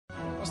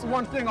What's the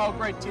one thing all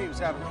great teams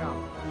have in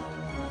common?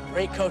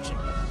 Great coaching.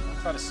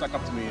 Try to suck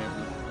up to me,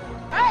 Avery.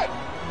 Hey!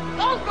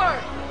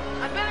 Goldberg!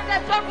 I bet if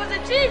that talk was a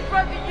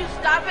cheeseburger, you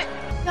stop it!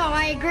 No,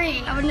 I agree.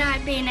 I would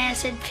not be an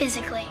acid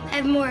physically. I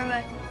have more of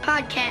a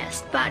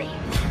podcast body.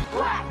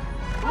 Quack!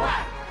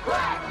 Quack!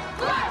 Quack!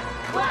 Quack!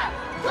 Quack!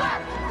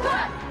 Quack!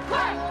 Quack!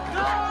 Quack!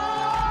 No!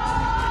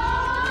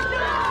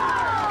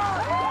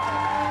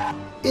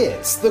 No!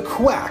 It's the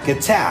Quack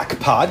Attack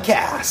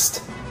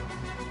Podcast.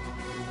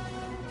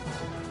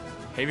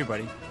 Hey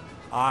everybody,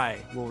 I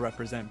will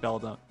represent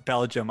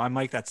Belgium. I'm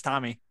Mike, that's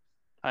Tommy.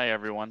 Hi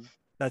everyone.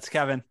 That's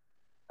Kevin.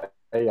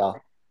 Hey y'all.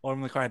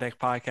 Welcome to the Quack Attack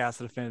Podcast,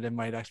 the definitive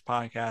Mighty Ducks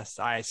podcast.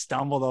 I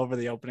stumbled over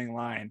the opening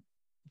line.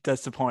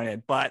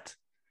 Disappointed, but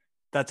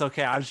that's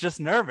okay. I was just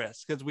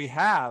nervous because we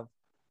have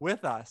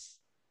with us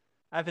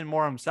Evan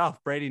Morrow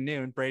himself, Brady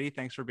Noon. Brady,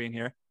 thanks for being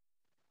here.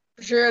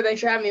 For sure.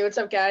 Thanks for having me. What's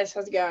up, guys?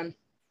 How's it going?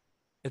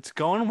 It's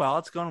going well.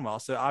 It's going well.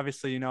 So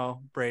obviously, you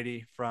know,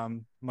 Brady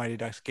from Mighty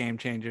Ducks Game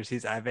Changers.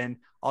 He's Evan,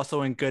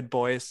 also in Good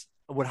Boys.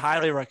 I would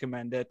highly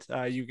recommend it.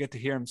 You get to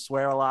hear him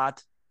swear a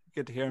lot. You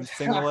get to hear him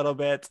sing a little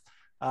bit.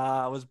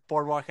 Was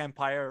Boardwalk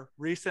Empire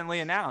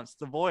recently announced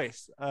the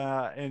voice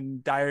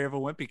in Diary of a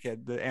Wimpy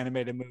Kid, the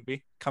animated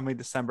movie, coming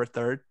December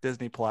 3rd,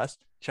 Disney Plus.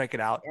 Check it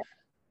out. Yeah.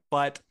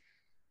 But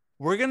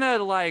we're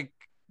gonna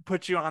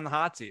put you on the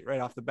hot seat right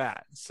off the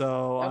bat.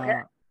 So okay.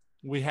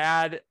 We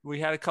had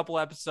a couple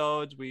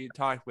episodes. We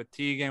talked with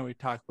Tegan, we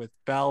talked with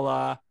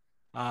Bella,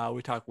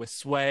 we talked with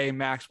Sway,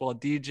 Maxwell,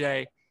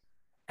 DJ,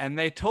 and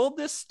they told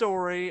this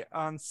story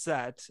on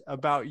set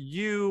about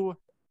you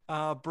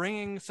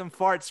bringing some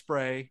fart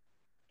spray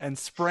and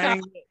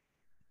spraying it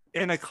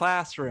in a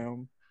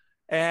classroom.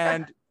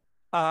 And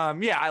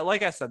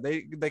like I said,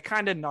 they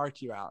kind of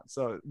narked you out.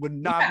 So it would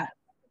not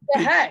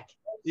the heck.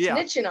 Yeah.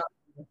 Snitching on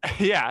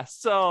you. Yeah.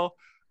 So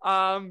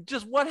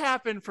just what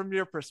happened from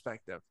your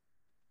perspective?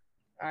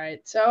 All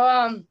right.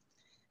 So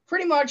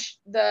pretty much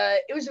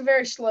it was a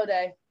very slow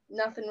day.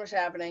 Nothing was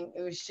happening.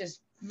 It was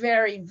just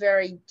very,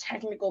 very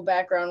technical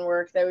background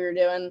work that we were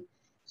doing.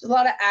 There's a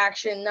lot of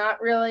action,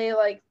 not really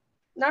a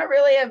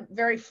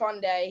very fun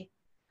day.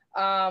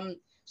 So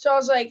I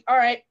was like, all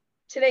right,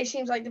 today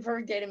seems like the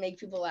perfect day to make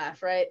people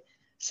laugh, right?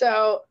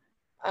 So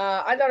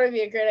I thought it'd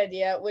be a great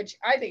idea, which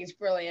I think is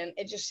brilliant.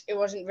 It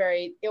wasn't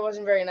very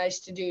nice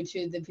to do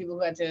to the people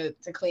who had to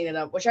clean it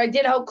up, which I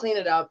did help clean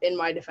it up in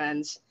my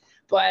defense.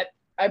 But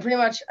I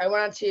went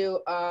out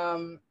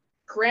to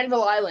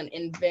Granville Island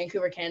in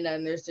Vancouver, Canada,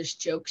 and there's this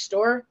joke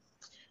store,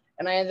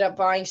 and I ended up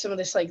buying some of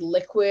this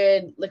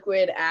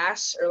liquid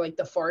ass or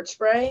the fart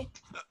spray,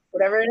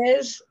 whatever it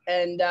is,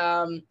 and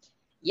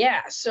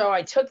so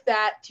I took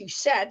that to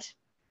set,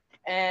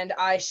 and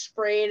I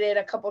sprayed it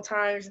a couple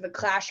times in the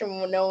classroom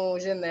when no one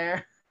was in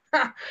there.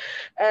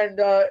 And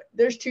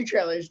there's two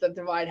trailers that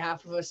divide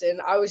half of us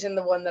in. I was in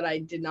the one that I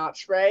did not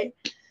spray.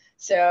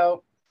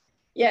 So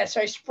I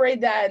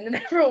sprayed that, and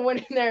then everyone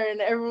went in there,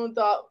 and everyone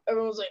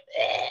was like,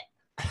 eh.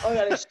 Oh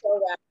God, it's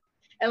so bad.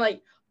 And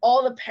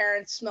all the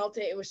parents smelt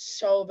it. It was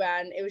so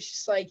bad. And it was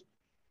just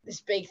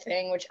this big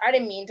thing, which I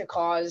didn't mean to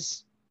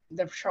cause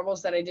the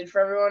troubles that I did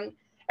for everyone.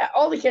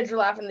 All the kids were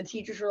laughing, the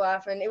teachers were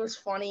laughing. It was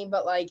funny,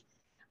 but I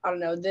don't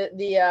know,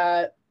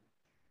 the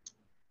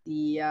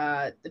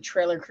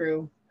trailer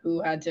crew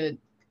who had to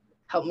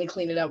help me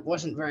clean it up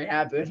wasn't very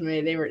happy with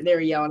me. They were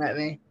yelling at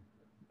me.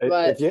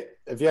 But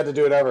if you had to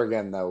do it ever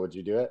again, though, would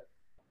you do it?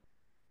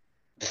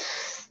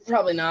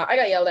 Probably not. I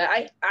got yelled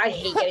at. I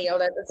hate getting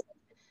yelled at.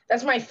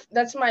 That's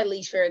my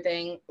least favorite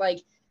thing.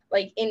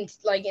 In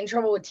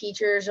trouble with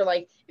teachers, or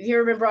if you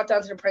ever been brought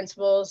down to the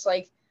principals,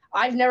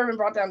 I've never been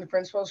brought down to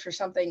principals for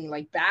something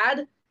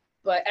bad,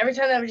 but every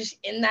time I'm just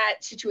in that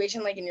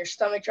situation, and your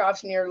stomach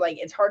drops and you're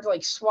it's hard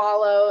to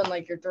swallow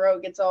and your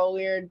throat gets all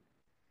weird.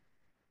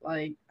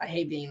 I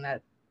hate being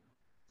that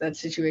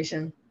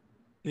situation.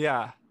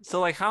 Yeah.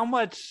 So how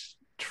much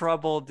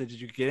trouble did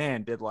you get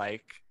in? Did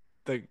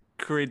the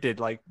crew,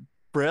 did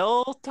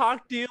Brill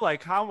talk to you?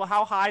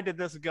 How high did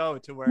this go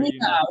to where you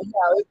know?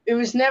 No, it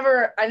was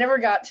never, I never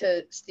got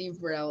to Steve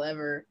Brill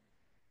ever.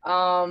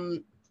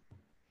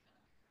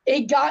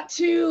 It got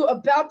to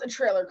about the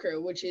trailer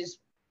crew, which is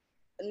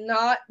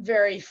not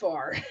very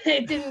far.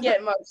 It didn't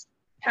get much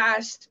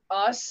past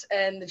us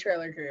and the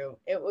trailer crew.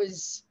 It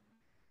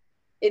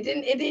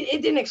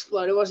didn't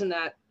explode. It wasn't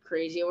that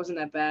crazy. It wasn't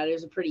that bad. It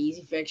was a pretty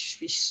easy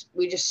fix.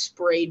 We just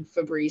sprayed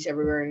Febreze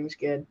everywhere and it was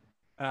good.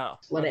 Oh,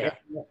 Let okay. it.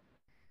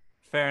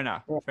 Fair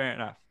enough.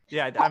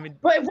 Yeah, I mean,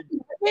 but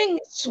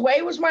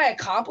Sway was my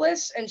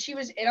accomplice, and she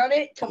was in on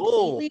it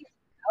completely.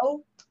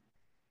 Oh.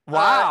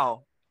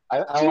 Wow. I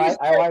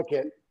like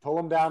it. Pull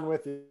him down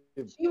with you.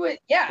 She was,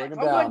 yeah. If I'm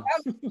going down,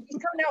 she's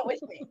coming out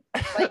with me.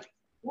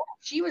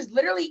 She was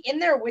literally in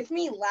there with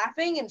me,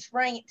 laughing and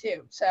spraying it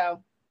too.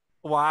 So.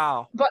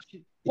 Wow.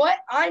 But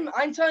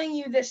I'm telling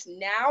you this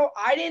now.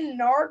 I didn't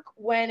narc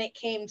when it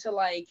came to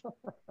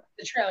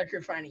the trailer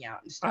crew finding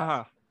out and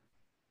stuff.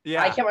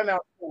 Yeah. I kept my mouth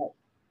shut.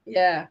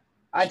 Yeah,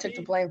 I took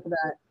the blame for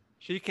that.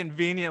 She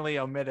conveniently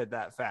omitted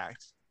that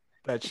fact.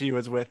 that she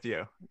was with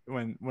you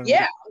when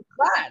Yeah,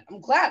 I'm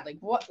glad. Like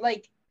what?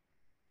 Like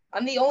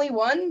I'm the only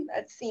one.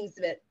 That seems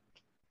a bit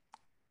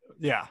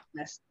yeah.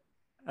 messed.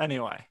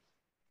 Anyway,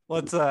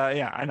 let's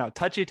I know,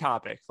 touchy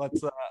topics.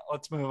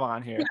 Let's move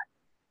on here.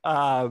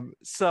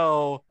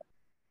 So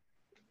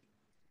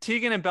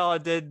Tegan and Bella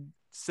did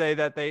say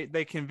that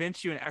they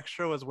convinced you an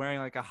extra was wearing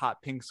like a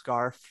hot pink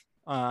scarf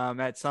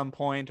at some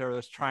point, or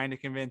was trying to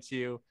convince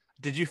you.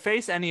 Did you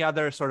face any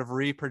other sort of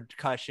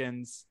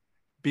repercussions?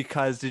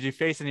 Because did you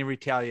face any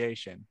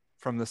retaliation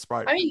from the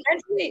Spartans? I mean,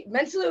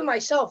 mentally with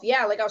myself,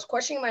 yeah. Like I was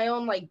questioning my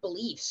own like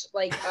beliefs.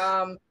 Like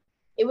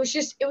it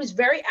was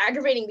very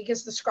aggravating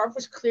because the scarf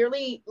was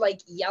clearly like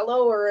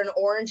yellow or an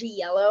orangey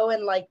yellow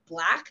and like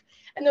black,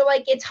 and they're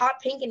like it's hot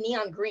pink and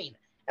neon green,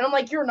 and I'm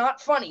like you're not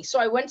funny. So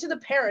I went to the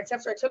parents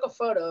after I took a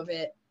photo of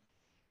it,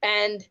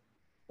 and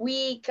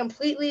we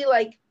completely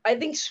like I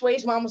think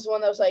Sway's mom was the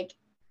one that was like,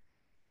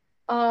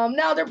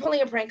 no, they're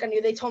pulling a prank on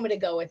you. They told me to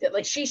go with it.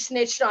 Like she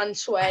snitched on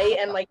Sway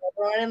and like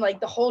everyone, and like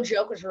the whole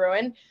joke was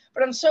ruined.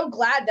 But I'm so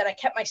glad that I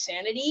kept my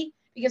sanity,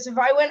 because if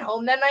I went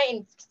home that night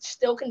and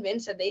still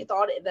convinced that they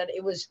thought that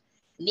it was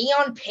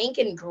neon pink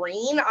and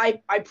green,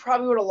 I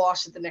probably would have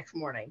lost it the next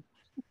morning.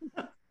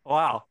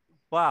 Wow.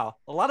 A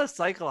lot of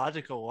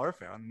psychological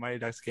warfare on the Mighty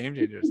Ducks Game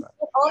Changers.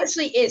 It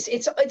honestly is.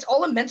 It's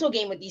all a mental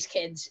game with these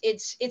kids.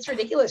 It's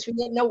ridiculous. We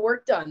get no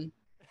work done.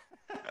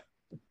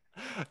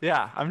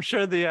 Yeah, I'm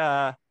sure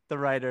the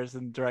writers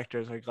and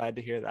directors are glad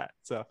to hear that.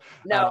 So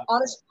no,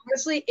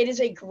 honestly, it is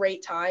a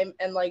great time,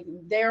 and like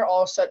they're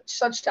all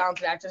such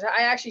talented actors.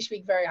 I actually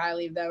speak very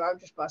highly of them. I'm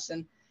just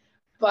busting,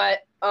 but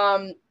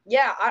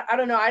yeah, I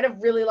don't know. I had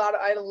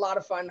a lot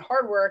of fun,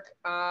 hard work.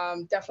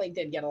 Definitely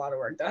did get a lot of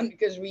work done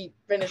because we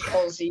finished the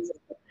whole season.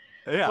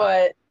 Yeah,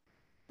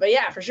 but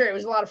yeah, for sure, it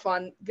was a lot of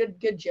fun.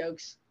 Good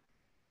jokes.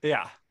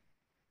 Yeah,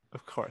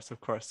 of course.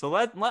 So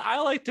I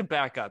like to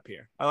back up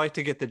here. I like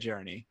to get the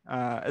journey,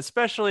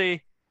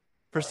 especially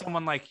for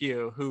someone like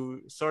you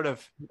who sort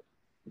of,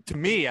 to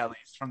me at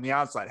least from the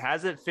outside,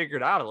 has it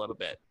figured out a little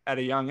bit at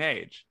a young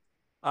age.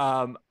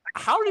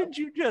 How did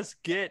you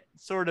just get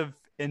sort of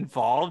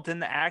involved in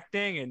the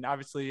acting, and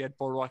obviously at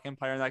Boardwalk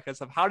Empire and that kind of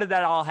stuff? How did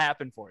that all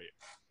happen for you?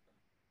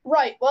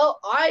 Right. Well,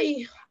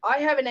 I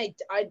have an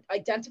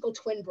identical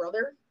twin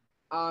brother.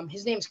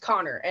 His name's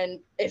Connor, and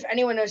if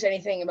anyone knows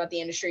anything about the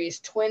industry,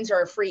 twins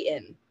are a free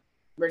in,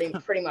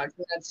 pretty much.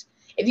 That's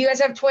if you guys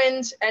have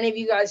twins, any of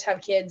you guys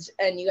have kids,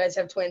 and you guys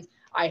have twins,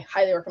 I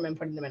highly recommend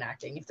putting them in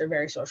acting if they're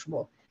very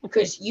sociable,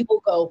 because you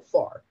will go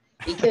far.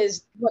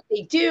 Because what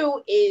they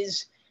do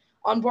is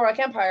on Boardwalk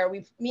Empire,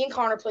 me and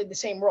Connor played the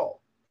same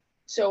role.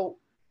 So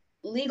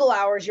legal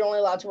hours, you're only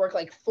allowed to work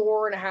like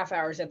 4.5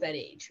 hours at that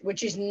age,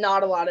 which is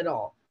not a lot at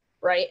all,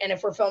 right? And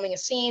if we're filming a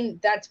scene,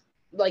 that's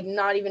like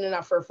not even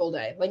enough for a full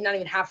day, like not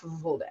even half of a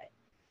full day.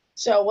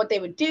 So what they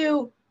would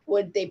do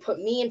they put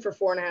me in for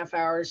 4.5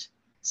 hours,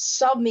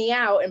 sub me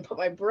out, and put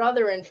my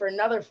brother in for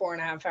another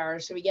 4.5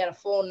 hours, so we get a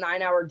full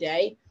 9-hour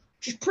day,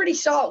 which is pretty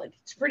solid.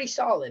 It's pretty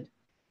solid.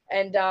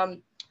 And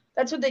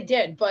that's what they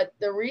did. But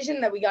the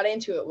reason that we got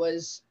into it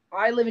was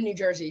I live in New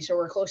Jersey, so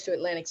we're close to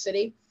Atlantic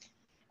City.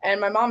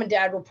 And my mom and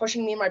dad were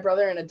pushing me and my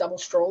brother in a double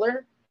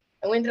stroller.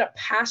 And we ended up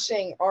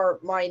passing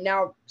my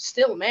now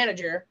still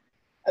manager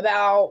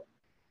about,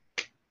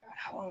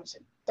 how long was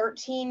it?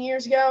 13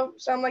 years ago,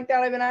 something like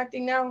that. I've been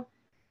acting now.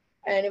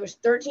 And it was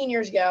 13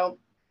 years ago.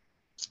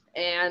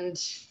 And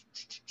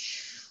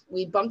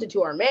we bumped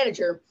into our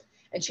manager,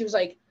 and she was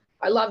like,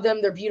 I love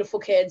them. They're beautiful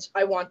kids.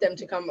 I want them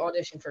to come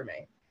audition for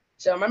me.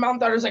 So my mom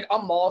thought it was like a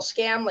mall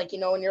scam. Like,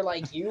 when you're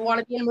like, you want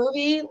to be in a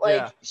movie?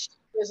 Like, yeah.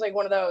 It was like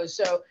one of those.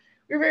 So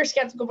we were very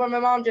skeptical, but my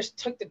mom just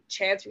took the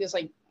chance because,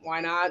 like,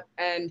 why not?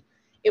 And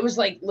it was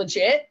like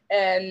legit.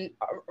 And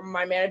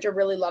my manager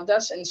really loved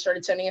us and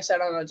started sending us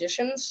out on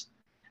auditions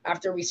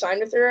after we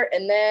signed with her.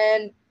 And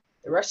then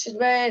the rest has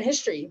been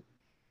history.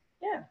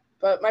 Yeah.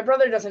 But my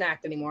brother doesn't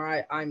act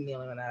anymore. I'm the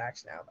only one that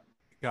acts now.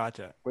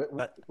 Gotcha.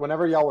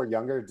 Whenever y'all were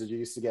younger, did you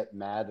used to get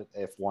mad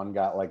if one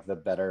got like the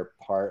better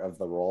part of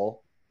the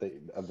role,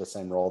 of the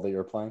same role that you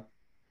were playing?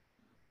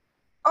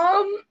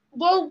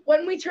 Well,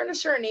 when we turned a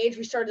certain age,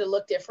 we started to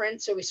look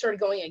different. So we started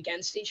going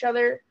against each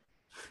other.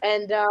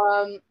 And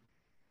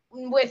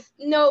with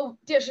no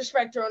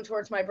disrespect thrown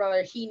towards my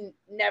brother, he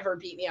never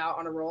beat me out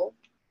on a role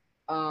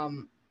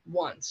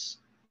once.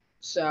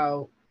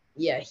 So,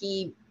 yeah,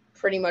 he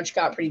pretty much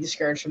got pretty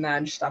discouraged from that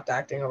and just stopped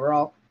acting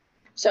overall.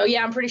 So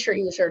yeah, I'm pretty sure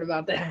he was hurt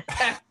about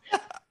that.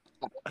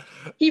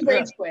 He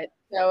rage quit.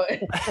 So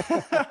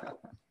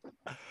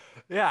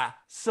yeah.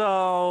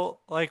 So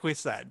like we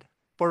said,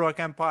 Boardwalk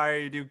Empire,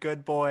 you do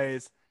Good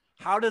Boys.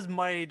 How does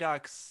Mighty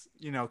Ducks,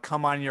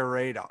 come on your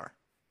radar?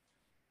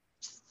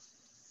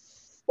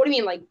 What do you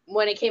mean, like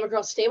when it came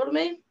across the table to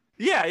me?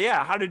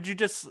 Yeah. How did you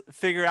just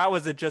figure out?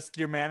 Was it just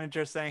your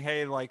manager saying,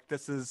 "Hey, like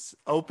this is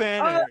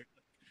open"?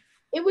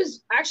 It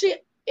was actually.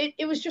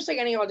 It was just like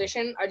any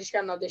audition. I just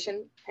got an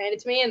audition handed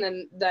to me, and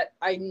then that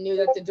I knew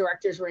that the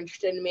directors were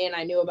interested in me, and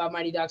I knew about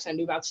Mighty Ducks. I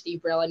knew about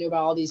Steve Brill. I knew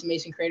about all these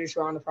amazing creators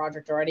who were on the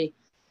project already.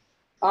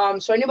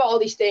 So I knew about all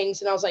these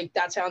things, and I was like,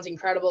 that sounds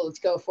incredible. Let's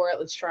go for it.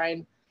 Let's try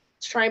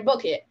and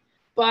book it.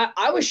 But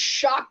I was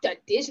shocked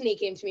that Disney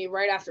came to me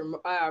right after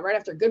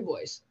Good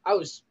Boys. I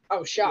was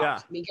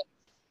shocked because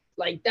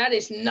like that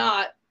is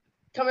not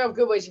coming up with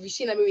Good Boys. If you've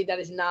seen that movie, that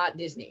is not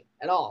Disney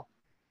at all.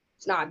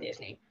 It's not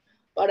Disney.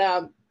 But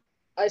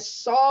I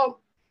saw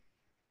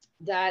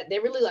that they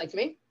really liked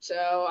me,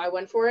 so I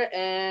went for it,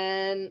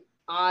 and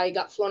I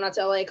got flown out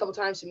to LA a couple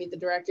times to meet the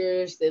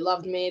directors. They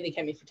loved me. They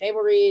kept me for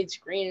table reads,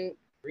 green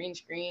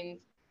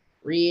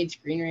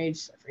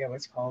reads. I forget what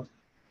it's called.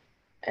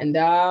 And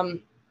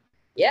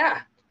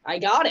yeah, I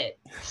got it.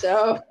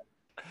 So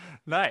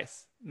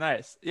Nice.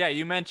 Yeah,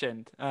 you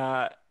mentioned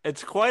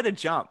it's quite a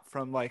jump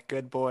from like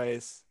Good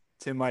Boys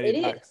to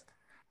Mighty Ducks.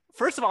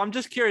 First of all, I'm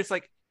just curious,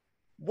 like,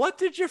 what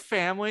did your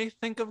family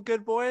think of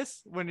Good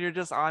Boys when you're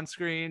just on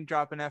screen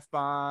dropping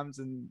F-bombs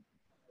and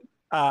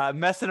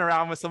messing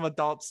around with some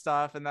adult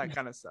stuff and that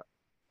kind of stuff?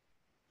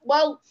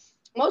 Well,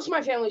 most of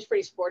my family is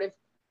pretty supportive.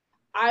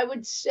 I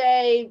would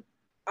say,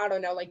 I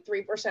don't know, like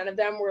 3% of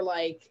them were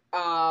like,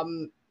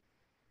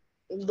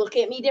 look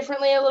at me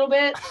differently a little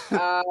bit.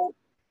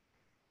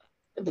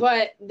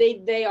 But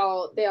they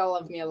all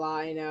love me a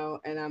lot, you know,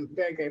 and I'm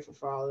very grateful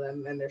for all of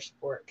them and their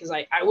support, because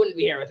I wouldn't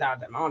be here without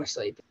them,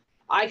 honestly.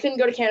 I couldn't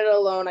go to Canada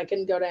alone. I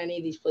couldn't go to any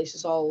of these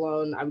places all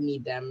alone. I would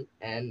need them,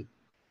 and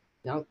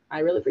you know, I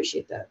really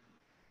appreciate that.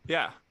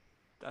 Yeah,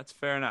 that's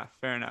fair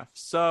enough.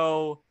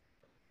 So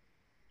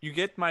you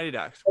get Mighty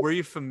Ducks. Were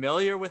you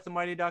familiar with the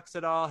Mighty Ducks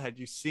at all? Had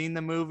you seen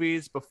the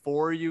movies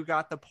before you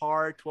got the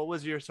part? What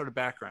was your sort of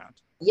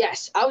background?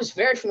 Yes, I was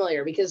very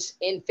familiar, because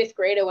in 5th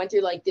grade, I went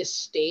through like this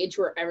stage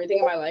where everything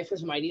in my life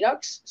was Mighty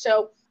Ducks.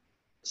 So,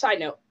 side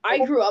note,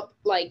 I grew up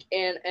like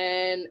in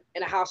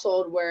a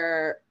household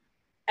where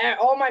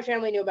all my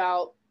family knew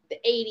about the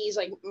 80s.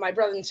 Like my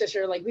brother and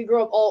sister, like we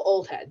grew up all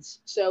old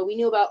heads. So we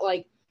knew about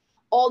like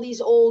all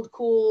these old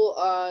cool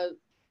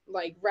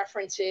like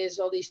references,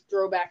 all these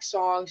throwback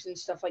songs and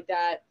stuff like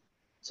that.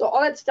 So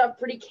all that stuff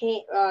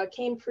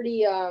came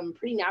pretty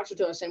natural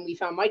to us, and we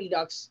found Mighty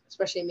Ducks,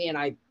 especially me, and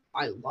I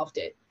loved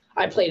it.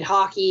 I played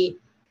hockey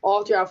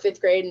all throughout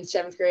 5th grade and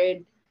 7th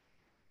grade.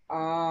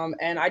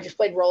 And I just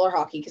played roller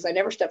hockey because I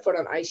never stepped foot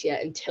on ice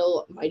yet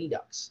until Mighty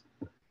Ducks.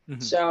 Mm-hmm.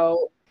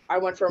 So I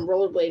went from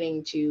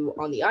rollerblading to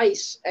on the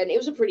ice, and it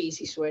was a pretty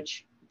easy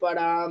switch. But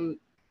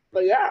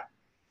yeah,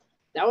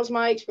 that was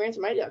my experience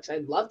with Mighty Ducks. I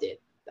loved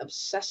it.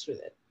 Obsessed with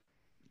it.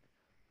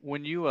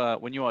 When you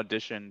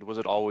auditioned, was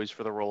it always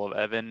for the role of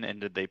Evan,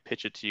 and did they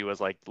pitch it to you as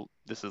like,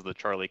 this is the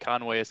Charlie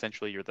Conway,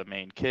 essentially you're the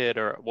main kid,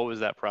 or what was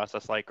that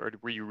process like, or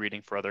were you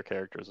reading for other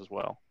characters as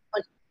well?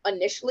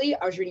 Initially,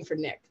 I was reading for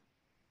Nick.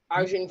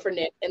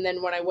 And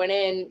then when I went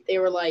in, they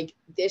were like,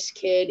 this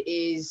kid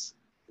is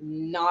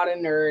not a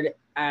nerd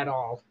at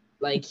all.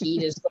 Like he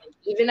just like,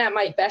 even at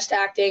my best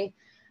acting,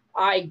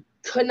 I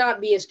could not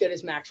be as good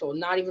as Maxwell,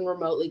 not even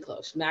remotely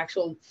close.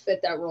 Maxwell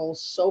fit that role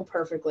so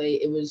perfectly.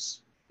 It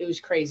was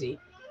crazy.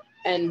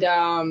 And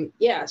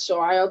yeah,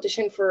 so I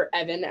auditioned for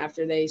Evan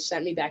after they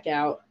sent me back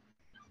out,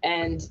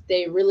 and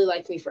they really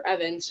liked me for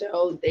Evan.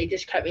 So they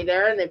just kept me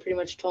there, and they pretty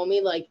much told me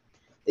like,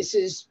 this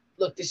is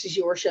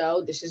your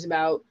show. This is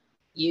about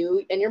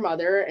you and your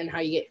mother and how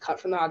you get cut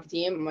from the hockey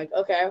team. I'm like,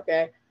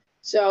 okay.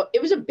 So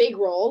it was a big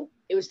role.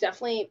 It was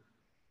definitely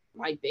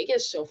my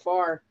biggest so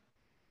far.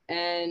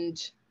 And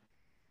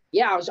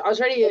yeah, I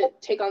was ready to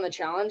take on the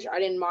challenge. I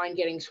didn't mind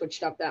getting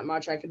switched up that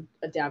much. I could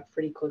adapt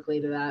pretty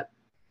quickly to that.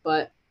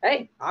 But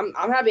hey, I'm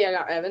happy I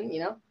got Evan,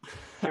 you know.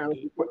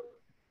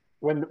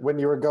 When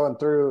you were going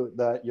through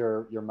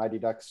your Mighty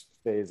Ducks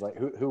phase, like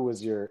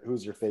who's your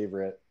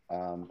favorite?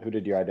 Who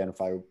did you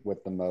identify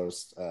with the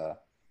most?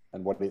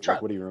 And what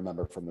do you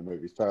remember from the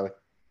movies, Charlie?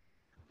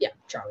 Yeah,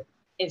 Charlie,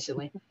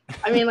 instantly.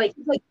 I mean, like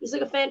he's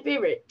like a fan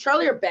favorite.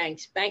 Charlie or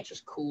Banks? Banks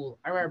was cool.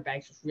 I remember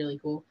Banks was really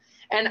cool.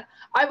 And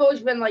I've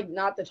always been like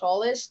not the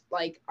tallest.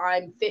 Like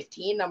I'm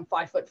 15, I'm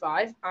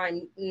 5'5".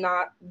 I'm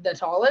not the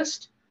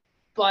tallest.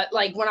 But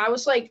like when I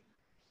was like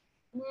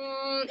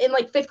in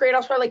like 5th grade, I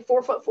was probably like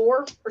 4'4"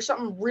 or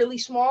something really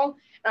small.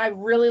 And I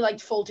really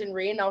liked Fulton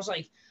Reed. And I was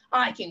like,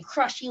 I can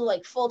crush you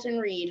like Fulton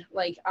Reed.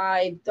 Like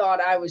I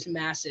thought I was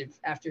massive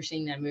after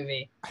seeing that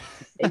movie.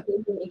 It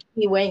gave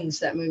me wings,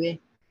 that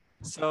movie.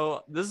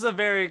 So this is a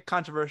very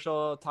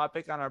controversial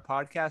topic on our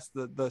podcast,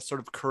 the sort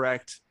of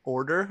correct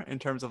order in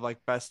terms of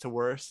like best to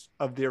worst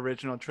of the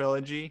original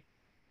trilogy.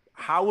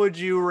 How would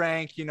you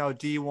rank, you know,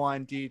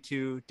 D1,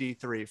 D2,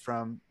 D3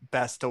 from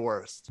best to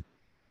worst?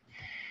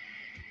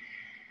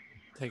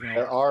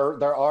 There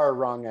are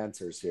wrong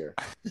answers here.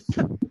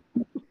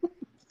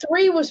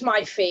 3 was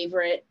my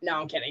favorite.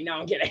 No, I'm kidding.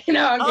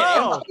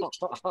 Oh.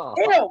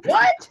 Ew,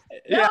 what?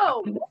 Yeah.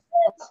 No.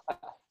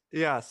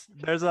 Yes,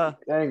 there's a.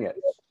 Dang it.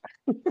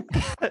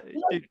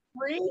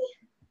 3?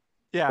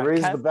 Yeah,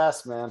 3's the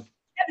best, man.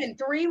 Kevin,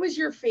 3 was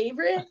your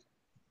favorite?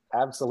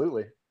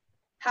 Absolutely.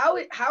 How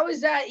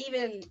is that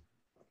even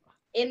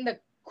in the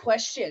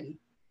question?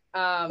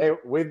 Hey,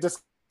 we've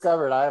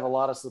discovered I have a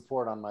lot of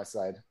support on my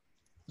side.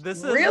 This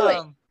is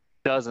really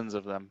dozens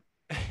of them.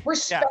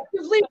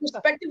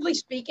 Respectively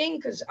speaking,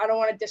 because I don't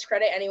want to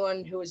discredit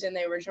anyone who was in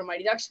the original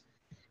Mighty Ducks,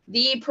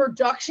 the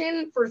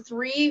production for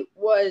 3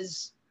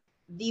 was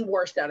the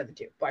worst out of the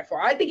 2 by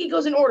far. I think it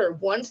goes in order.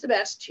 1's the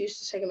best, 2's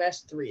the second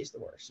best, 3 is the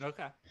worst.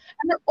 Okay.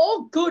 And they're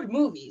all good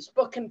movies,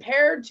 but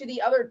compared to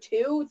the other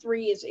 2,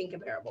 3 is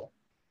incomparable.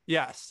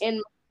 Yes.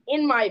 In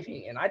my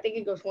opinion, I think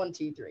it goes 1,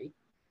 2, 3.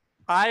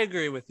 I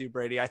agree with you,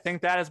 Brady. I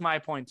think that is my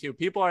point too.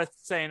 People are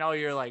saying, "Oh,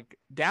 you're like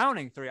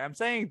downing 3." I'm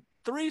saying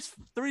three's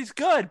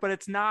good, but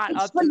it's not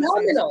It's up to the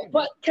phenomenal. same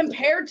But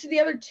compared to the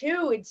other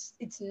 2,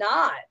 it's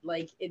not.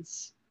 Like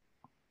it's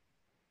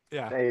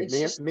yeah. Hey,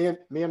 It's me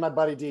and my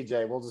buddy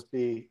DJ, we'll just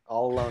be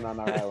all alone on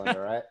our island,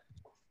 all right?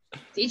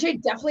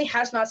 DJ definitely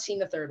has not seen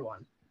the 3rd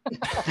one.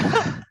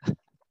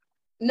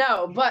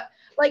 No, but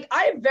like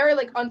I have very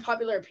like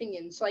unpopular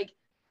opinions. Like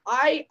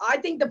I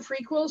think the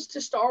prequels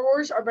to Star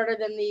Wars are better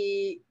than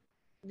the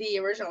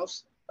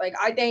originals. Like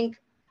I think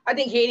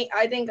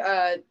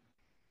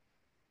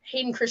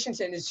Hayden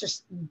Christensen is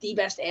just the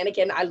best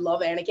Anakin. I love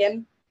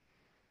Anakin.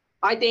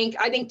 I think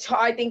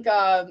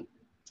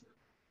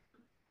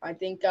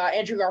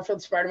Andrew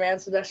Garfield's Spider-Man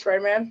is the best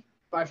Spider-Man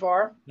by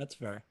far. That's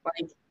fair.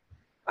 Like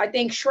I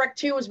think Shrek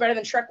 2 was better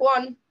than Shrek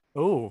 1.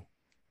 Oh,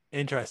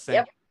 interesting.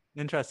 Yep.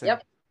 Interesting.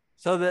 Yep.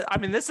 So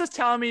this is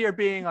telling me you're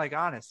being like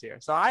honest here.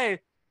 So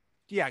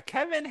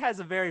Kevin has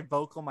a very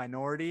vocal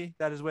minority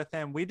that is with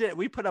him. We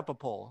put up a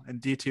poll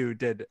and D2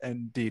 did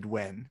indeed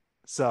win.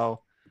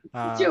 So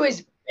D2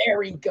 is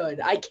very good.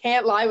 I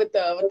can't lie with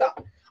the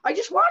I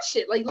just watched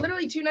it like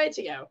literally 2 nights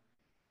ago.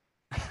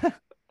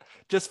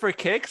 Just for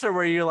kicks, or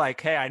were you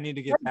like, hey, I need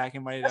to get back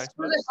in Mighty Ducks?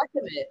 For the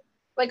heck of it.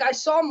 Like I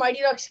saw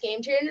Mighty Ducks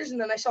Game Changers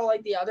and then I saw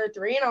like the other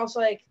 3 and I was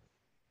like,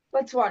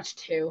 let's watch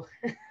 2.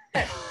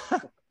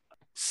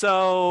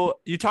 So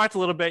you talked a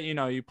little bit,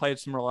 you played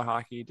some roller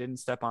hockey, didn't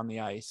step on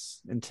the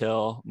ice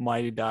until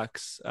Mighty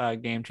Ducks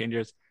Game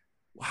Changers.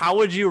 How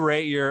would you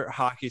rate your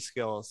hockey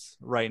skills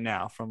right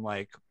now from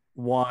like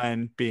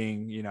 1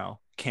 being,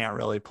 can't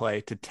really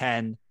play to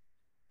 10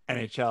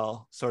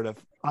 NHL sort of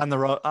on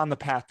the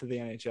path to the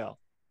NHL?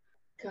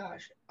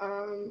 Gosh.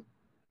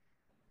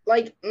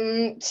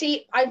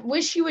 See, I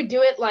wish you would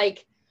do it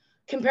like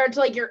compared to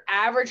like your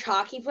average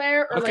hockey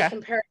player or like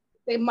compared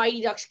to the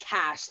Mighty Ducks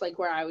cast, like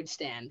where I would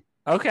stand.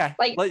 Okay.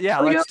 Like,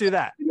 let's do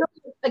that.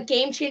 A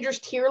Game Changers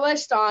tier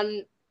list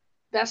on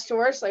best to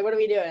worst. Like, what are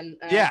we doing?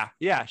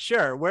 Yeah,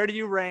 sure. Where do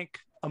you rank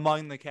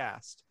among the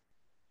cast?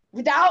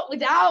 Without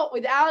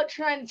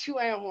trying to toot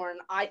my own horn,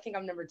 I think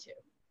I'm number 2.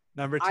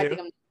 Number 2. I think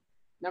I'm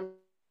number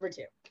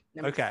 2.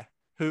 Okay.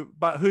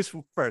 Who's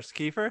first?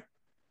 Kiefer?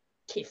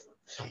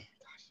 Kiefer.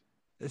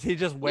 Is he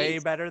just way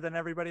better than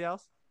everybody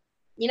else?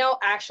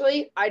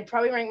 Actually, I'd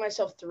probably rank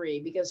myself 3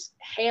 because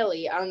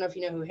Haley, I don't know if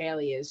you know who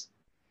Haley is,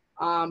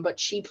 but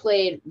she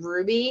played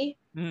Ruby,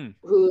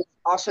 who's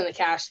also in the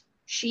cast.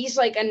 She's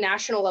like a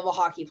national level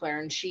hockey player,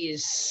 and she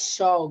is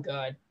so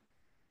good.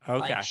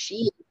 Okay. Like,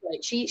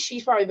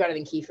 she's probably better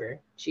than Kiefer.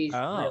 She's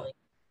really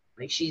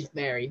she's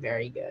very,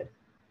 very good.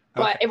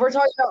 But if we're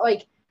talking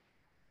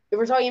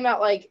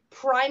about like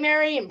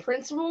primary and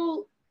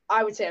principal,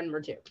 I would say I'm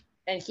number 2,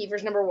 and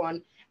Kiefer's number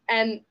 1.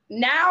 And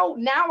now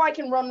I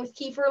can run with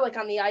Kiefer like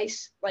on the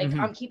ice. Like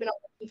I'm keeping up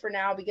with Kiefer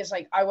now because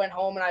like I went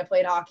home and I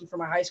played hockey for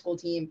my high school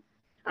team,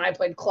 and I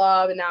played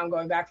club, and now I'm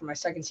going back for my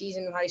second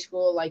season in high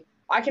school. Like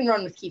I can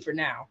run with Kiefer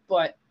now,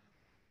 but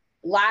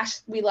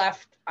last we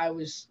left, I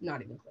was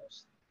not even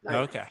close.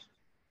 Okay.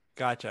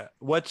 Gotcha.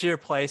 What's your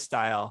play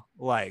style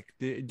like?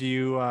 Do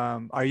you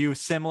are you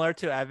similar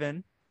to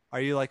Evan?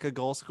 Are you like a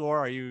goal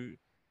scorer?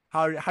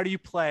 How do you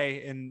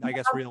play in I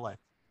guess real life?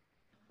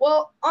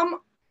 Well, I'm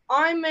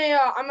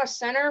a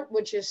center,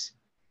 which is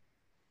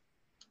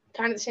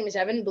kind of the same as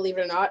Evan, believe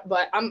it or not.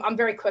 But I'm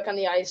very quick on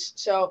the ice,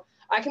 so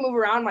I can move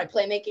around. My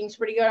playmaking's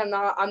pretty good.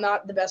 I'm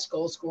not the best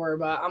goal scorer,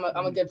 but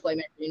I'm a good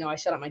playmaker. I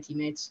set up my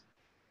teammates.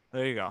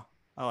 There you go.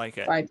 I like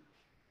it. Right.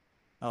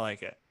 I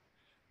like it.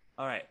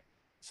 All right.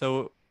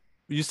 So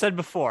you said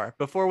before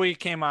we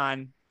came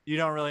on, you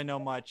don't really know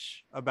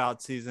much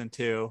about season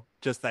 2,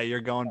 just that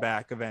you're going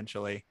back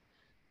eventually.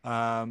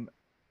 How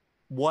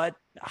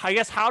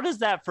does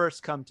that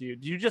first come to you?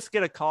 Do you just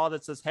get a call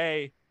that says,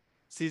 hey,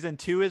 season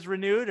 2 is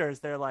renewed, or is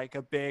there like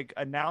a big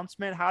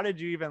announcement? How did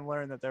you even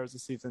learn that there was a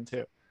season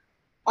 2?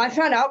 I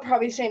found out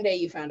probably the same day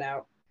you found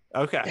out.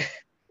 Okay.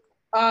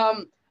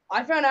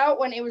 I found out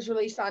when it was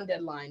released on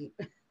Deadline.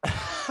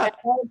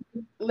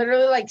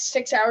 Literally like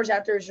 6 hours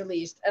after it was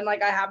released. And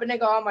like I happened to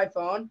go on my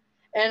phone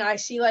and I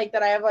see like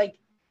that I have like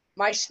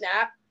my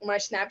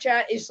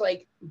Snapchat is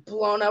like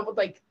blown up with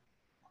like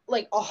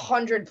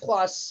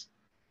 100+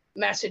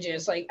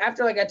 messages. Like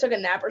after like I took a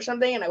nap or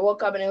something and I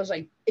woke up and it was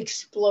like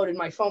exploded.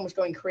 My phone was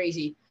going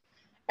crazy.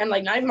 And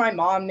like not even my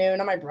mom knew,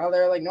 not my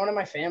brother, like no one in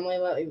my family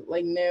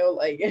like knew.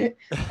 Like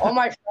all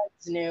my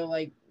friends knew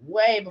like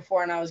way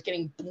before, and I was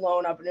getting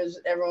blown up and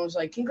everyone was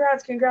like,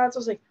 congrats. I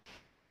was like,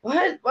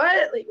 what?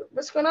 Like,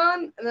 what's going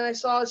on? And then I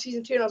saw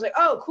season 2 and I was like,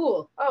 oh,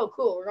 cool.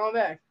 We're going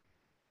back.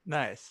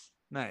 Nice.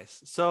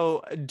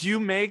 So do you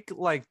make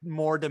like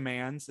more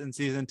demands in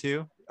season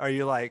 2? Are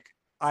you like,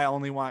 I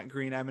only want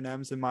green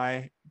M&Ms in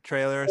my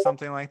trailer or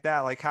something like that?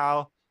 Like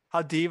how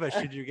diva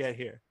should you get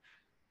here?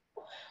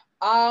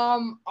 I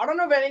don't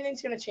know if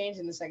anything's gonna change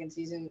in the second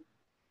season.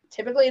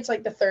 Typically, it's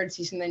like the third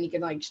season, then you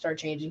can like start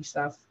changing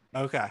stuff.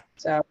 Okay.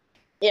 So,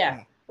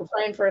 yeah, we're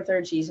playing for a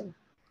third season.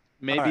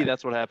 Maybe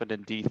that's what happened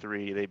in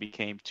D3. They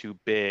became too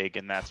big,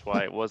 and that's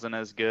why it wasn't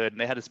as good. And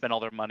they had to spend all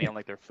their money on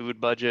like their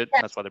food budget.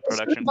 Yeah, that's why the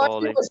production budget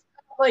quality was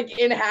like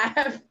in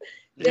half.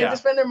 They had to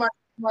spend their money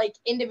on, like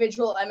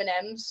individual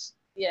M&Ms.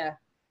 Yeah.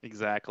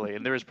 Exactly.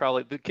 And there was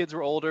probably the kids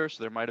were older,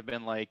 so there might have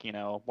been like,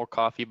 more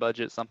coffee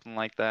budget, something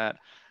like that.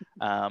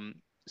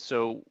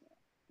 So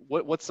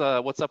what's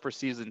up for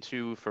season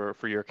 2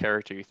 for your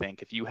character, you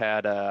think? If you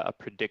had a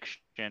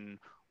prediction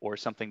or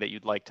something that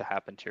you'd like to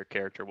happen to your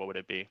character, what would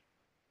it be?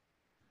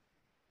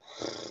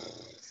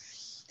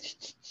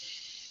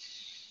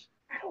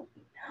 I don't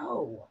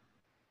know.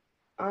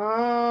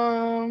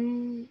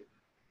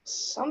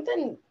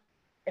 Something.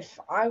 If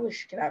I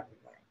wish could have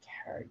my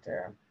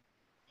character,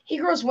 he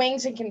grows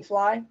wings and can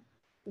fly.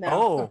 No.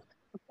 Oh,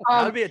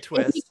 that would be a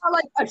twist. If he got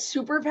like a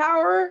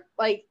superpower,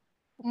 like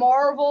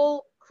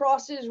Marvel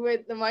crosses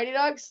with the Mighty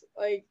Ducks,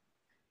 like.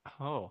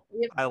 Oh,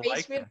 I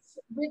like this.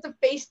 We have to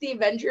face the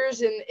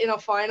Avengers in a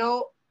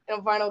final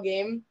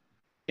game.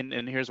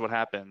 And here's what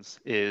happens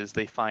is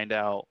they find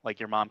out,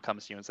 like your mom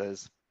comes to you and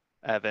says,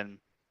 Evan,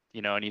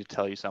 I need to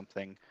tell you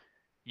something.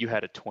 You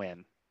had a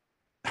twin.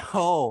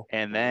 Oh.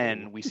 And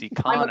then we see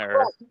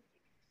Connor.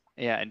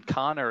 Yeah, and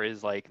Connor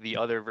is like the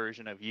other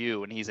version of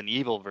you, and he's an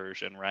evil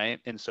version, right?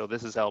 And so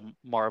this is how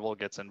Marvel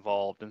gets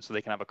involved, and so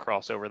they can have a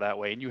crossover that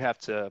way. And you have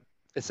to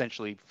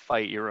essentially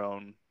fight your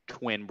own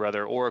twin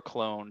brother or a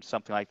clone,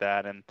 something like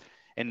that, and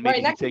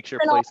maybe he takes your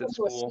place at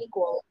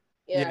school.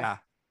 Yeah.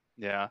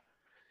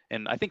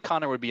 And I think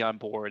Connor would be on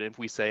board if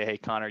we say, hey,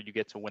 Connor, you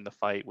get to win the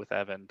fight with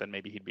Evan, then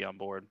maybe he'd be on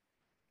board.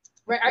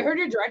 Right. I heard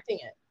you're directing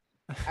it,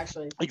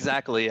 actually.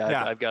 Exactly.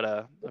 Yeah. I've got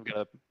a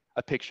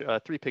picture, a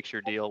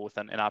 3-picture deal with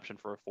an option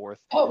for a 4th.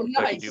 Oh, nice.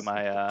 So I can do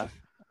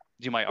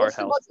my art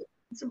house.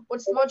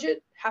 What's the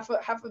budget? Half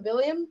a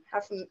billion?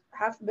 Half a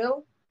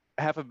bill?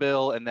 Half a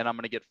bill, and then I'm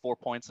going to get 4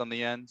 points on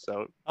the end.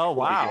 So. Oh,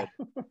 wow.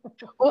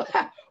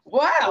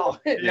 Wow.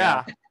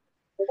 Yeah.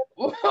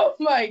 Oh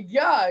my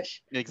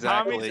gosh!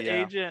 Exactly. Tommy's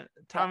agent.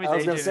 I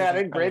was gonna say, I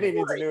think Brady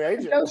needs a new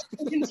agent.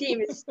 The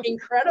team is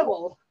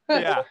incredible.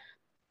 Yeah.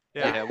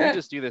 We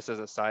just do this as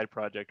a side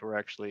project. We're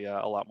actually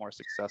a lot more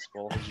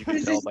successful, as you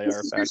can tell by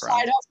our background.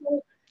 Side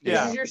hustle?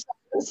 Yeah. This is your side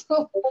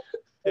hustle?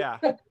 Yeah.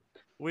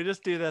 We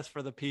just do this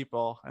for the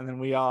people, and then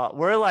we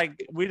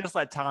just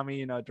let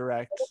Tommy,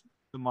 direct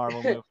the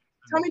Marvel movie.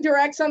 Tommy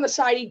directs on the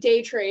side. He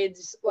day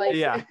trades. Like,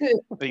 yeah.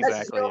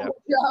 Exactly.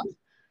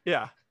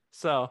 Yeah.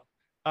 So.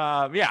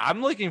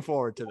 I'm looking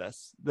forward to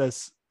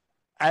this.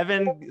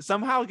 Evan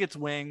somehow gets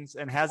wings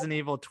and has an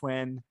evil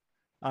twin.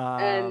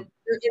 And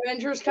the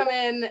Avengers come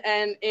in,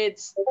 and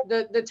it's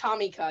the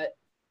Tommy cut.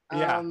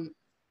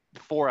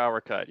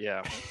 4-hour cut.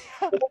 Yeah.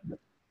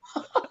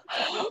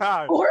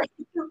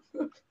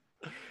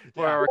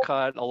 4-hour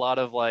cut. A lot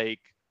of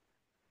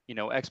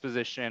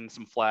exposition,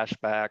 some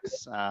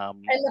flashbacks.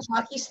 And the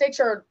hockey sticks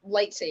are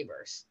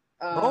lightsabers.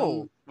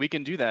 We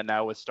can do that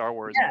now with Star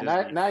Wars.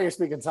 Yeah, now you're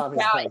speaking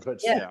Tommy's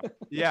language.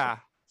 Yeah.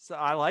 So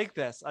I like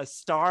this. A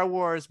Star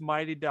Wars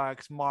Mighty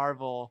Ducks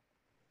Marvel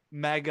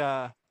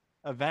mega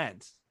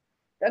event.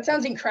 That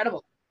sounds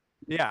incredible.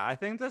 Yeah, I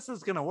think this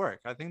is gonna work.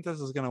 So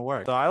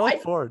I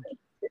look forward.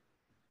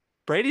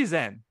 Brady's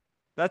in.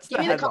 That's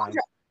the headline.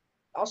 Contract.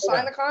 I'll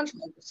sign the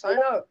contract. Sign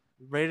up.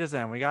 Brady's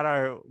in. We got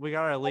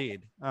our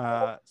lead.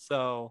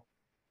 So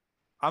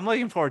I'm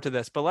looking forward to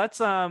this. But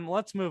let's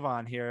move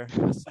on here.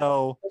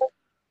 So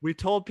we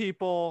told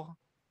people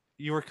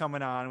you were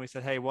coming on. We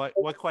said, hey, what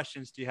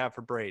questions do you have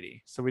for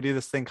Brady? So we do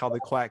this thing called the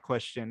Quack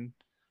question.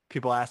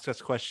 People ask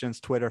us questions,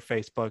 Twitter,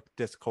 Facebook,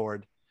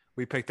 Discord.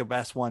 We pick the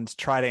best ones,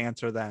 try to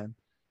answer them.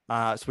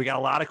 So we got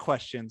a lot of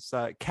questions.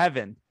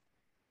 Kevin,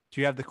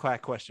 do you have the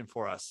Quack question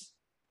for us?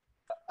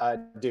 I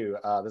do.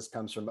 This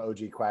comes from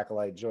OG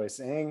Quackalite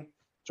Joyce Ng.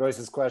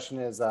 Joyce's question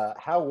is,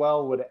 how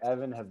well would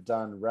Evan have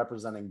done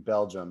representing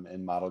Belgium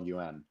in Model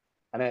UN?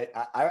 And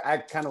I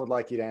kind of would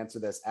like you to answer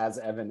this as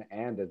Evan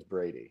and as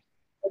Brady.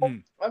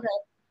 Okay.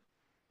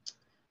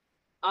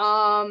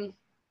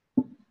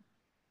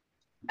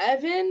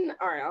 Evan.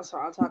 All right. I'll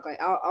talk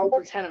like I'll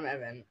pretend I'm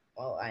Evan.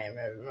 Well, I am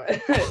Evan,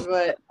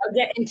 but I'll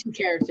get into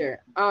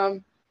character.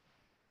 I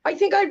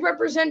think I'd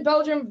represent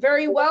Belgium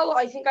very well.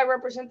 I think I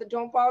represent the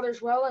Don't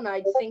Bothers well, and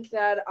I think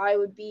that I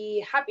would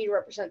be happy to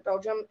represent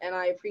Belgium, and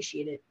I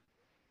appreciate it.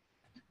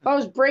 If I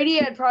was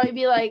Brady, I'd probably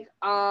be like,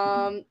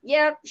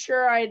 yeah,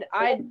 sure, I'd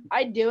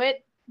do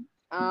it.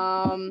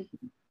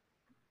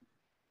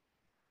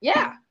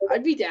 Yeah,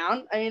 I'd be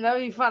down. I mean, that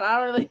would be fun. I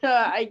don't really know.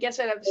 I guess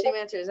I'd have the same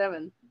answer as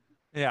Evan.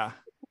 Yeah.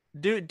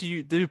 Do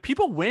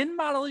people win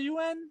Model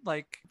UN?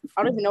 Like,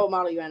 I don't even know what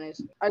Model UN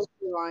is. I just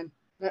do line.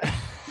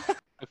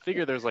 I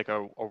figure there's like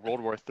a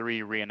World War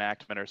III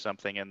reenactment or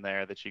something in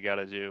there that you got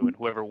to do, and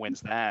whoever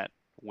wins that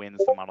wins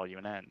the Model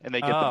UN, and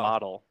they get the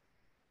model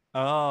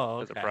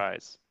as a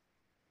prize.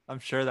 I'm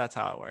sure that's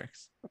how it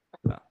works.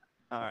 So.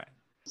 All right.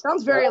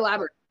 Sounds very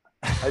elaborate.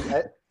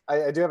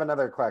 I do have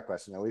another quack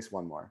question, at least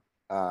one more.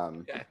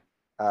 Okay.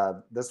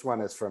 This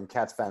one is from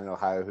Cats fan in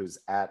Ohio, who's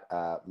at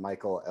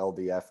Michael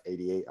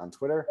LDF88 on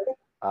Twitter.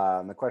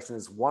 The question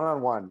is,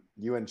 one-on-one,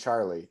 you and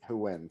Charlie, who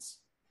wins?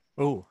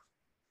 Ooh.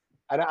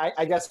 And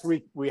I guess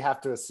we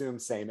have to assume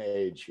same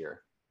age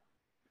here.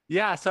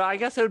 Yeah, so I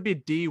guess it would be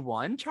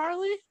D1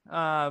 Charlie,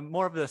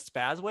 more of the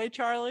Spazway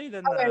Charlie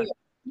than the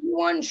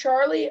D1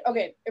 Charlie.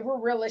 Okay, if we're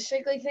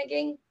realistically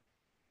thinking,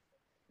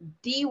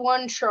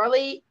 D1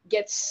 Charlie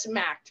gets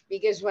smacked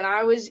because when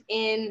I was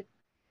in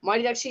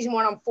Mighty Ducks season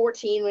 1, I'm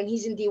 14. When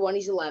he's in D1,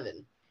 he's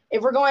 11.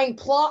 If we're going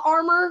plot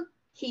armor,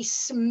 he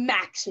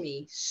smacks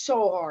me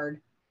so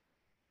hard.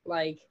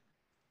 Like,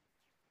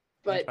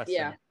 but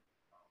yeah.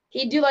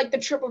 He'd do like the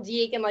triple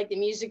deke and like the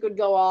music would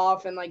go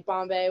off and like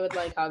Bombay would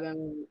like hug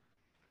him.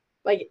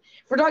 Like,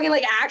 if we're talking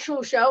like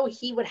actual show,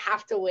 he would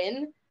have to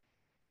win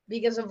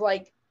because of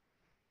like,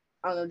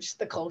 I don't know, just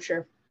the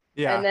culture.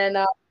 Yeah. And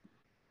then,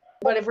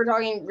 but if we're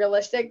talking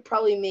realistic,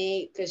 probably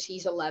me because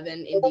he's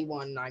 11 in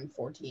D1 and I'm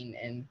 14.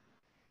 And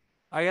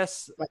I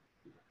guess,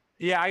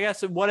 yeah, I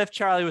guess what if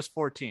Charlie was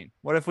 14?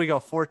 What if we go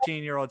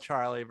 14-year-old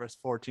Charlie versus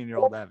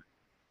 14-year-old Evan?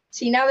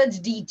 See, now that's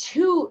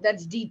D2.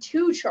 That's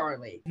D2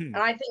 Charlie. And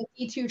I think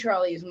D2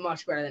 Charlie is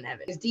much better than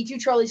Evan. Because D2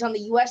 Charlie's on the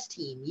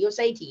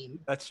USA team.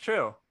 That's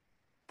true.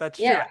 That's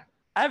true.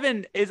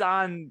 Evan is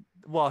on,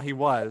 well, he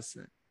was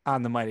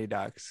on the Mighty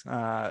Ducks,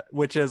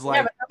 which is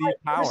like the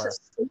power.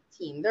 State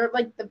team. They're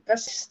like the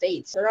best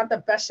states. They're not the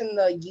best in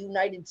the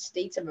United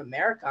States of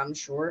America, I'm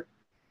sure.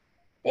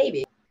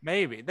 Maybe.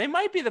 They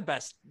might be the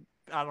best,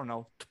 I don't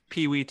know,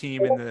 Pee-wee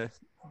team in the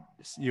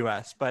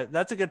U.S., but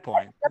that's a good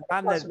point.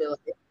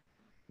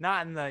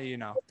 Not in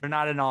the, they're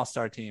not an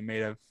all-star team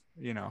made of,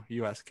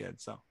 U.S.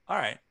 kids. So, all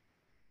right.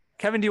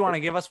 Kevin, do you want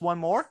to give us one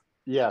more?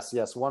 Yes,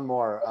 one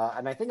more.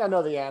 And I think I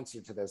know the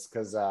answer to this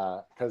because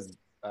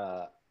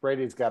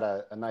Brady's got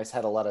a nice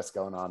head of lettuce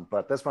going on.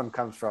 But this one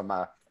comes from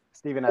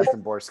Steven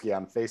Estenborski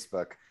on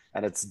Facebook.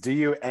 And it's, do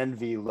you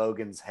envy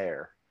Logan's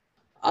hair?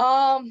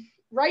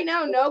 Right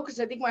now, no, because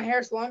I think my hair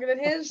is longer than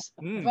his.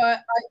 But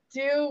I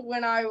do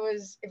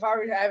if I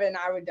were Evan,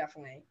 I would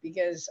definitely,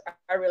 because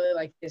I really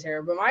like his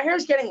hair. But my hair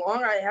is getting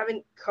longer. I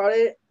haven't cut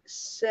it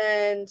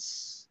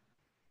since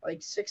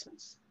like 6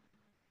 months.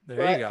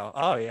 There you go.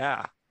 Oh,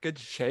 yeah. Good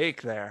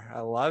shake there. I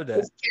loved it.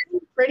 It's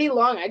getting pretty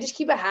long. I just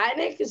keep a hat in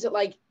it because it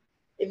like,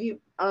 I don't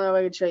know if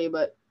I could show you,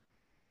 but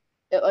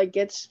it like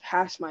gets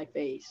past my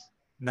face.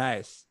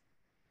 Nice.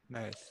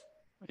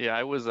 Yeah,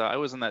 I was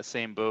in that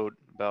same boat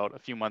about a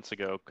few months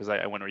ago because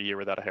I went a year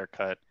without a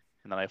haircut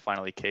and then I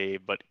finally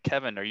caved. But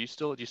Kevin, do you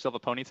still have a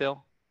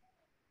ponytail?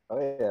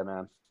 Oh yeah,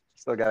 man.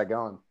 Still got it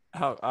going.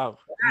 Oh.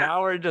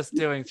 Now we're just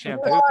doing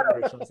shampoo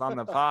commercials on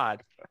the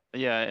pod.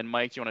 Yeah, and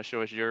Mike, do you want to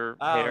show us your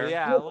hair?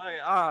 Yeah.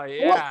 Oh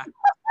yeah.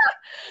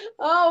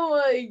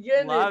 Oh my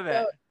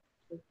goodness.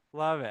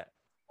 Love it.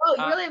 Oh,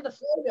 you really have the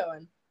flow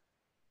going.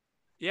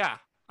 Yeah,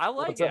 I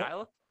like it.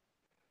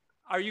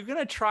 Are you going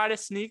to try to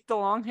sneak the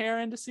long hair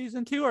into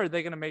season 2 or are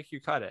they going to make you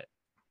cut it?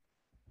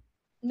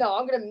 No,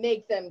 I'm going to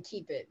make them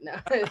keep it. No.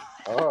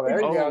 Oh,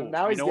 there you go.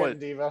 Now he's getting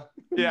diva.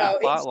 Yeah,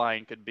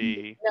 plotline could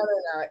be.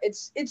 No.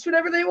 It's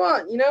whatever they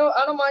want.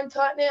 I don't mind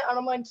cutting it. I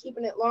don't mind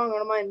keeping it long. I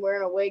don't mind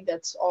wearing a wig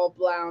that's all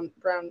blonde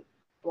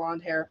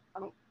hair. I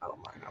don't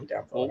mind. I'm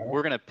down for it.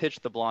 We're going to pitch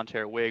the blonde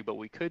hair wig, but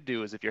what we could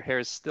do is if your hair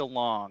is still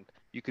long,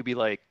 you could be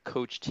like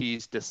Coach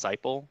T's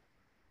disciple.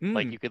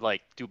 Like you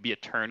could be a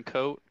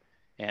turncoat.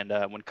 And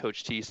when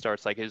Coach T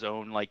starts like his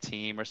own like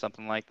team or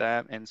something like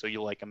that, and so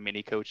you're like a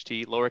mini Coach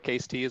T,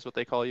 lowercase t is what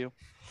they call you.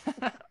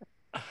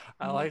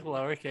 I like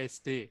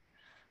lowercase t.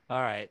 All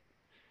right,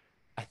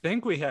 I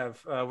think we have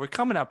we're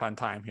coming up on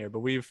time here, but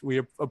we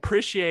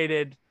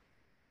appreciated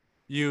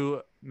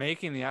you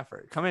making the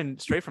effort, coming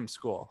straight from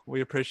school.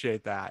 We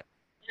appreciate that.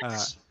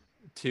 Yes.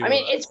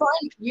 It's fun.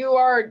 You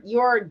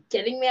are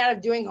getting me out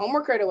of doing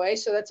homework right away,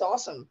 so that's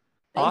awesome.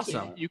 Thank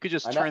you. You could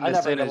just turn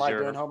this in as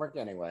your doing homework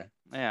anyway.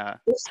 Yeah.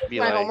 This is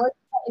my homework.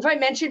 If I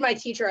mention my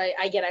teacher,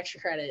 I get extra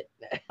credit.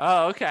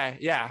 Oh, okay.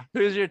 Yeah.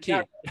 Who's your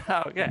teacher?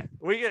 Yeah. Okay.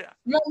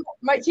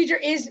 My teacher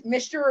is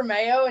Mr.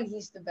 Romeo, and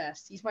he's the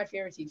best. He's my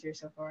favorite teacher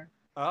so far.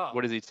 Oh.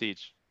 What does he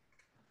teach?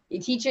 He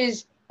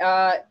teaches.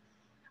 I'm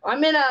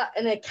in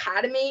an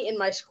academy in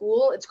my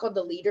school. It's called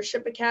the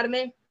Leadership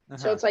Academy. Uh-huh.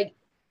 So it's like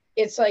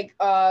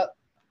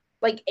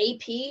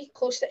AP,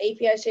 close to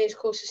AP. I say is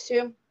closest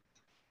to,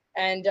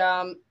 and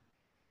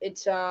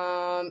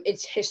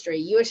it's history,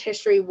 U.S.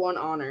 history 1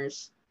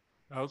 honors.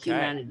 Okay.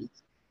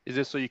 Humanities. Is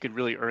this so you could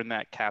really earn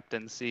that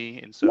captaincy?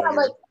 And so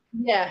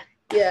yeah.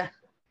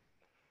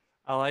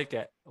 I like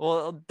it.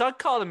 Well, Doug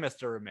called him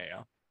Mr.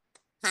 Romeo.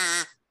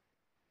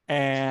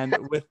 And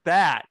with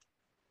that,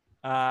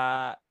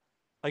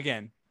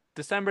 again,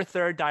 December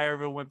 3rd, Diary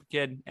of a Wimpy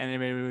Kid,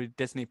 animated movie,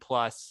 Disney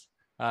Plus.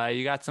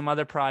 You got some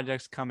other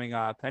projects coming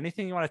up.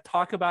 Anything you want to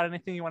talk about?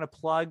 Anything you want to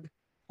plug?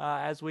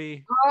 As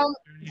we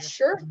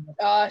sure.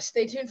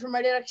 Stay tuned for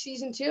Mighty Ducks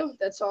season 2.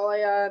 That's all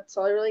I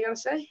really gotta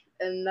say.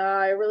 And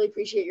I really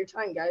appreciate your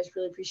time, guys.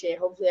 Really appreciate it.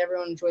 Hopefully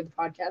everyone enjoyed the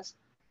podcast.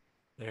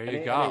 There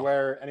you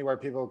go. Anywhere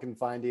people can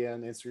find you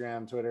on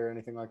Instagram, Twitter,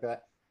 anything like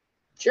that?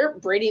 Sure.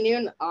 Brady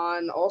Noon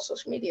on all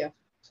social media.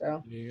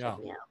 So There you check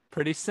go. me out.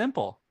 Pretty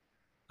simple.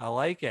 I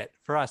like it.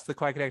 For us,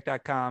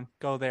 thequackattack.com.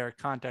 Go there,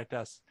 contact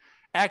us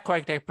at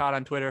quackattackpod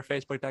on Twitter,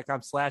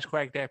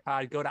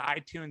 facebook.com/quackattackpod. Go to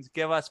iTunes,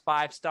 give us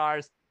 5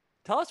 stars.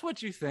 Tell us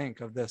what you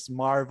think of this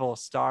Marvel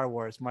Star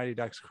Wars Mighty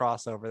Ducks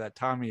crossover that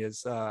Tommy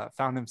has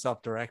found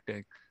himself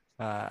directing.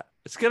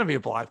 It's going to be a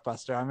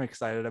blockbuster. I'm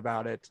excited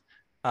about it.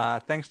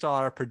 Thanks to all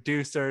our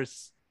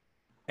producers.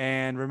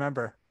 And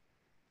remember,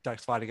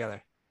 Ducks fly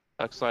together.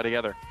 Ducks fly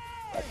together.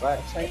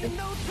 Bye. Ain't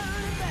no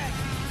turning back.